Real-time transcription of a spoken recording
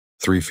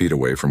3 feet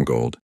away from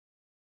gold.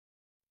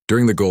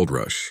 During the gold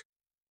rush,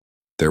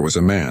 there was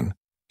a man.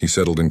 He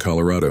settled in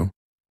Colorado.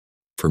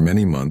 For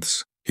many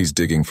months, he's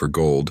digging for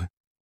gold,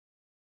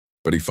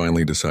 but he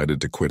finally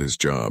decided to quit his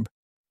job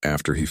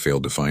after he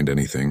failed to find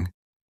anything,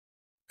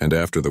 and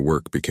after the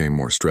work became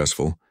more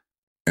stressful,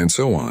 and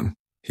so on,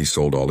 he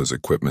sold all his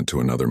equipment to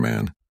another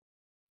man.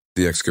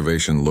 The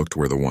excavation looked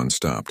where the one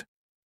stopped,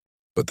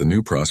 but the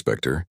new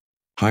prospector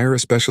hired a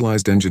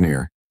specialized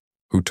engineer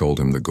who told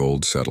him the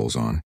gold settles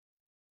on.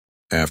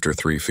 After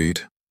 3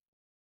 feet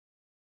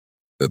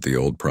that the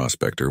old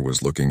prospector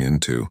was looking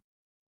into,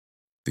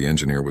 the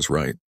engineer was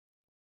right.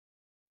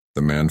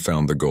 The man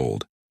found the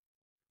gold,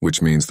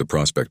 which means the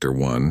prospector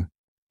won.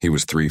 He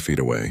was 3 feet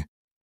away.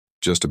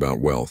 Just about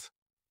wealth.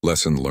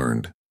 Lesson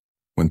learned.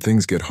 When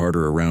things get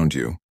harder around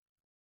you,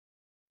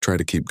 try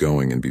to keep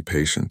going and be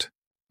patient.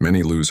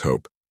 Many lose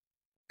hope,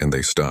 and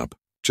they stop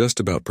just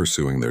about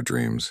pursuing their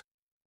dreams,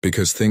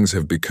 because things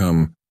have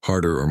become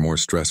harder or more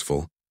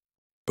stressful.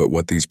 But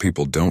what these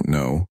people don't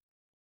know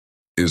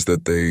is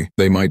that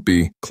they might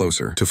be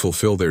closer to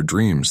fulfill their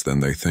dreams than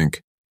they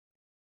think.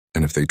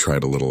 And if they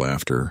tried a little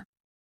after,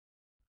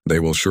 they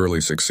will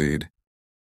surely succeed.